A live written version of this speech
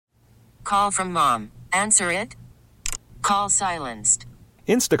Call from mom. Answer it. Call silenced.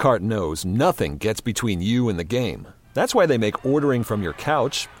 Instacart knows nothing gets between you and the game. That's why they make ordering from your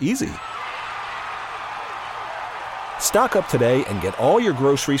couch easy. Stock up today and get all your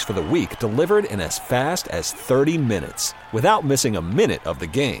groceries for the week delivered in as fast as 30 minutes without missing a minute of the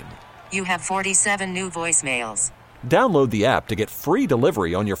game. You have 47 new voicemails. Download the app to get free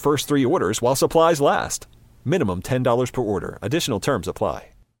delivery on your first 3 orders while supplies last. Minimum $10 per order. Additional terms apply.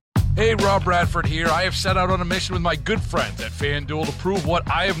 Hey, Rob Bradford here. I have set out on a mission with my good friends at FanDuel to prove what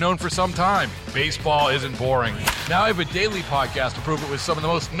I have known for some time. Baseball isn't boring. Now I have a daily podcast to prove it with some of the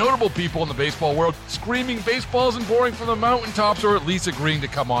most notable people in the baseball world, screaming baseball isn't boring from the mountaintops, or at least agreeing to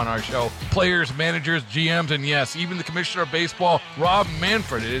come on our show. Players, managers, GMs, and yes, even the commissioner of baseball, Rob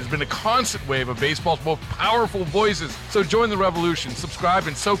Manfred. It has been a constant wave of baseball's most powerful voices. So join the revolution. Subscribe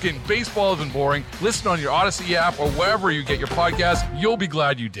and soak in Baseball Isn't Boring. Listen on your Odyssey app or wherever you get your podcasts. You'll be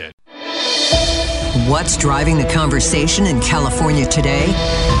glad you did. What's driving the conversation in California today?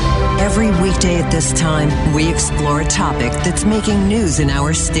 Every weekday at this time, we explore a topic that's making news in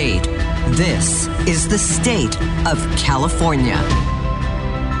our state. This is the state of California.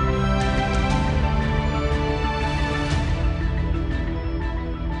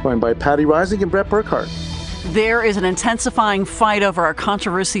 Joined by Patti Reising and Brett Burkhart. There is an intensifying fight over a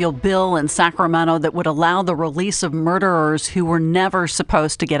controversial bill in Sacramento that would allow the release of murderers who were never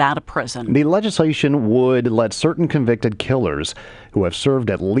supposed to get out of prison. The legislation would let certain convicted killers who have served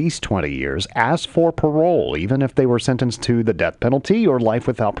at least 20 years ask for parole, even if they were sentenced to the death penalty or life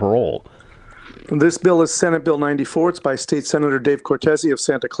without parole. This bill is Senate Bill 94. It's by State Senator Dave Cortese of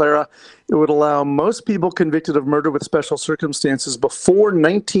Santa Clara. It would allow most people convicted of murder with special circumstances before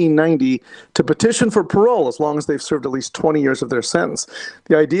 1990 to petition for parole as long as they've served at least 20 years of their sentence.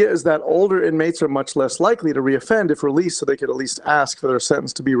 The idea is that older inmates are much less likely to reoffend if released, so they could at least ask for their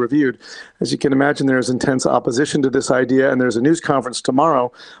sentence to be reviewed. As you can imagine, there is intense opposition to this idea, and there's a news conference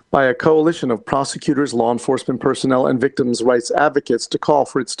tomorrow by a coalition of prosecutors, law enforcement personnel, and victims' rights advocates to call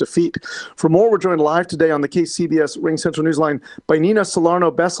for its defeat. For more, we're joined live today on the KCBS Ring Central Newsline by Nina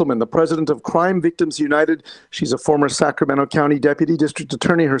Salarno Besselman, the president of Crime Victims United. She's a former Sacramento County Deputy District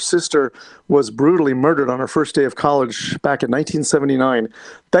Attorney. Her sister was brutally murdered on her first day of college back in 1979.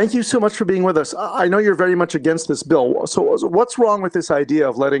 Thank you so much for being with us. I know you're very much against this bill. So what's wrong with this idea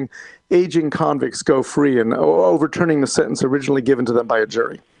of letting aging convicts go free and overturning the sentence originally given to them by a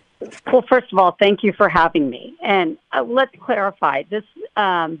jury? Well, first of all, thank you for having me. And let's clarify, this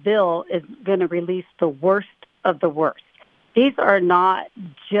bill is going to release the worst of the worst. These are not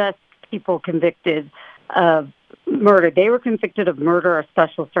just people convicted of murder. They were convicted of murder or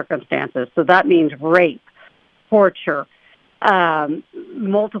special circumstances. So that means rape, torture,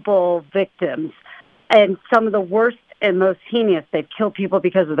 multiple victims, and some of the worst and most heinous. They've killed people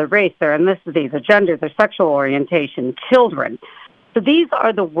because of their race, their ethnicity, their gender, their sexual orientation, children. So these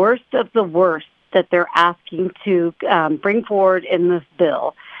are the worst of the worst that they're asking to bring forward in this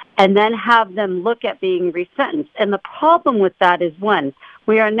bill and then have them look at being resentenced. And the problem with that is, one,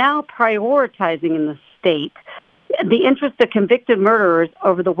 we are now prioritizing in the state the interest of convicted murderers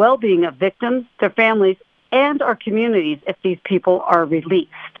over the well-being of victims, their families, and our communities if these people are released.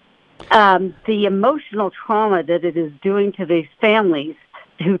 The emotional trauma that it is doing to these families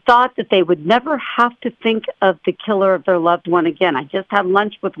who thought that they would never have to think of the killer of their loved one again. I just had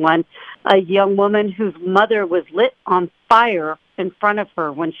lunch with a young woman whose mother was lit on fire in front of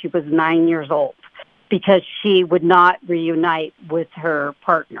her when she was 9 years old because she would not reunite with her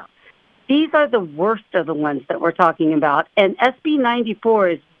partner. These are the worst of the ones that we're talking about, and SB 94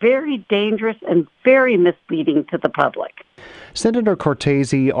 is very dangerous and very misleading to the public. Senator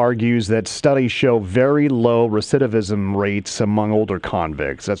Cortese argues that studies show very low recidivism rates among older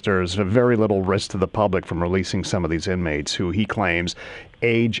convicts, that there's very little risk to the public from releasing some of these inmates who he claims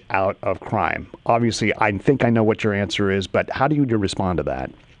age out of crime. Obviously, I think I know what your answer is, but how do you respond to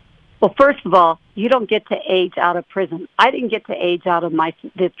that? Well, first of all, you don't get to age out of prison. I didn't get to age out of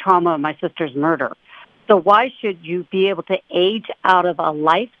the trauma of my sister's murder. So why should you be able to age out of a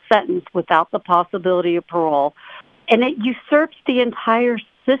life sentence without the possibility of parole? And it usurps the entire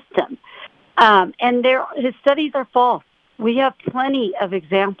system. And his studies are false. We have plenty of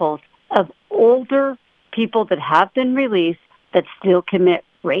examples of older people that have been released that still commit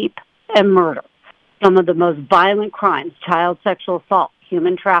rape and murder. Some of the most violent crimes, child sexual assault,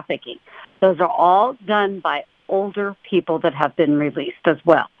 human trafficking, those are all done by older people that have been released as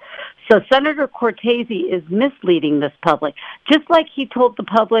well. So Senator Cortese is misleading this public, just like he told the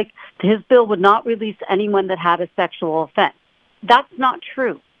public his bill would not release anyone that had a sexual offense. That's not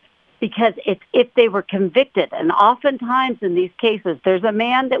true. because it's if they were convicted. And oftentimes in these cases, there's a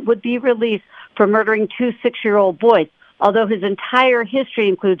man that would be released for murdering 2 6-year-old boys, although his entire history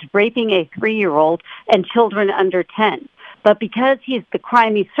includes raping a 3-year-old and children under 10. But because the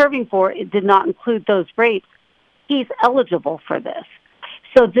crime he's serving for, it did not include those rapes, he's eligible for this.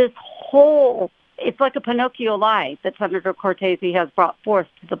 So this it's like a Pinocchio lie that Senator Cortese has brought forth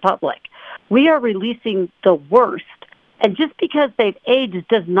to the public. We are releasing the worst. And just because they've aged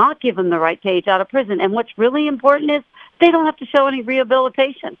does not give them the right to age out of prison. And what's really important is they don't have to show any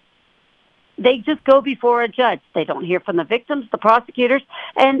rehabilitation. They just go before a judge. They don't hear from the victims, the prosecutors,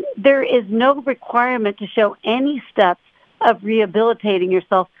 and there is no requirement to show any steps of rehabilitating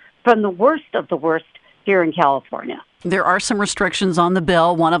yourself from the worst of the worst here in California. There are some restrictions on the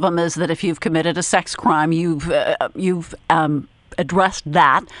bill. One of them is that if you've committed a sex crime, you've addressed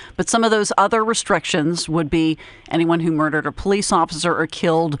that. But some of those other restrictions would be anyone who murdered a police officer or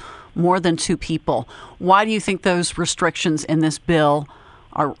killed more than 2 people. Why do you think those restrictions in this bill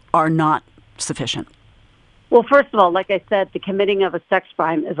are not sufficient? Well, first of all, like I said, the committing of a sex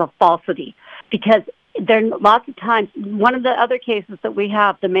crime is a falsity because there are lots of times. One of the other cases that we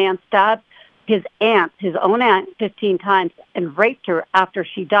have, the man stabbed his own aunt 15 times and raped her after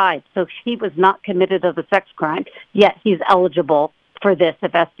she died. So he was not committed of a sex crime, yet he's eligible for this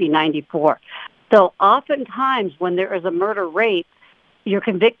of SB 94. So oftentimes when there is a murder-rape, you're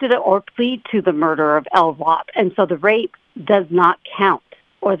convicted or plead to the murder of LWOP. And so the rape does not count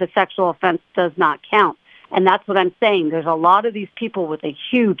or the sexual offense does not count. And that's what I'm saying. There's a lot of these people with a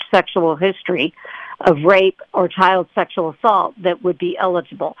huge sexual history of rape or child sexual assault that would be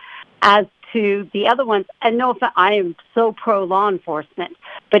eligible. As to the other ones, and no offense, I am so pro law enforcement,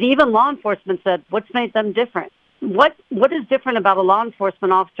 but even law enforcement said, what's made them different? What is different about a law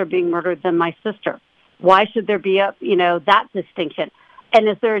enforcement officer being murdered than my sister? Why should there be that distinction? And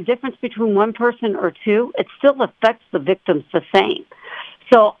is there a difference between one person or 2? It still affects the victims the same.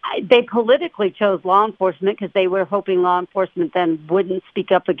 So they politically chose law enforcement because they were hoping law enforcement then wouldn't speak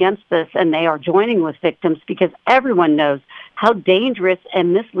up against this, and they are joining with victims because everyone knows how dangerous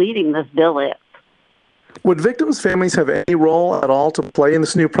and misleading this bill is. Would victims' families have any role at all to play in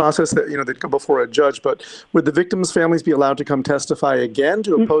this new process that, they'd come before a judge, but would the victims' families be allowed to come testify again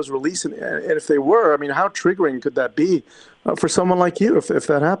to oppose release? And if they were, how triggering could that be for someone like you if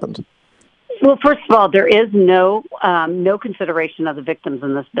that happened? Well, first of all, there is no consideration of the victims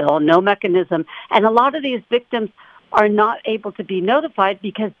in this bill, no mechanism. And a lot of these victims are not able to be notified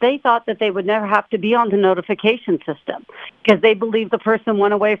because they thought that they would never have to be on the notification system because they believe the person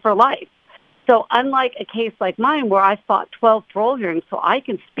went away for life. So unlike a case like mine where I fought 12 parole hearings, so I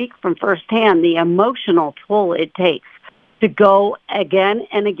can speak from firsthand the emotional toll it takes to go again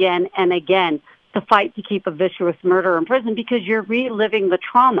and again and again to fight to keep a vicious murderer in prison because you're reliving the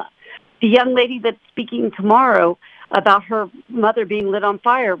trauma. The young lady that's speaking tomorrow about her mother being lit on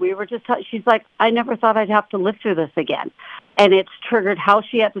fire, she's like, I never thought I'd have to live through this again. And it's triggered how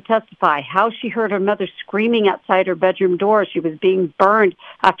she had to testify, how she heard her mother screaming outside her bedroom door. She was being burned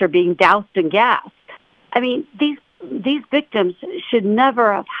after being doused in gas. These victims should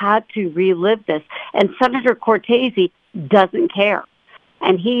never have had to relive this. And Senator Cortese doesn't care.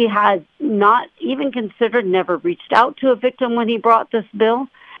 And he has not even considered, never reached out to a victim when he brought this bill.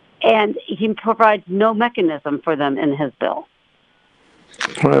 And he provides no mechanism for them in his bill.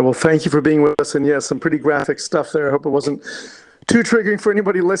 All right. Well, thank you for being with us. And yes, some pretty graphic stuff there. I hope it wasn't too triggering for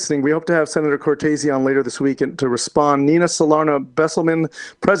anybody listening. We hope to have Senator Cortese on later this week to respond. Nina Salarno Besselman,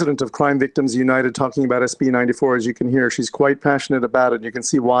 president of Crime Victims United, talking about SB 94. As you can hear, she's quite passionate about it. And you can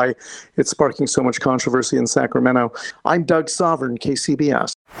see why it's sparking so much controversy in Sacramento. I'm Doug Sovern,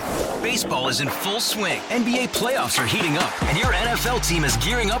 KCBS. Baseball is in full swing. NBA playoffs are heating up, and your NFL team is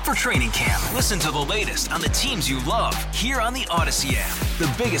gearing up for training camp. Listen to the latest on the teams you love here on the Odyssey app.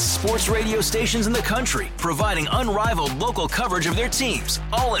 The biggest sports radio stations in the country, providing unrivaled local coverage of their teams,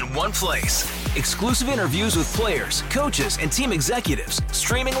 all in one place. Exclusive interviews with players, coaches, and team executives,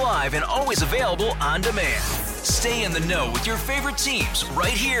 streaming live and always available on demand. Stay in the know with your favorite teams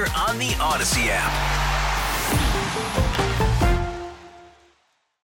right here on the Odyssey app.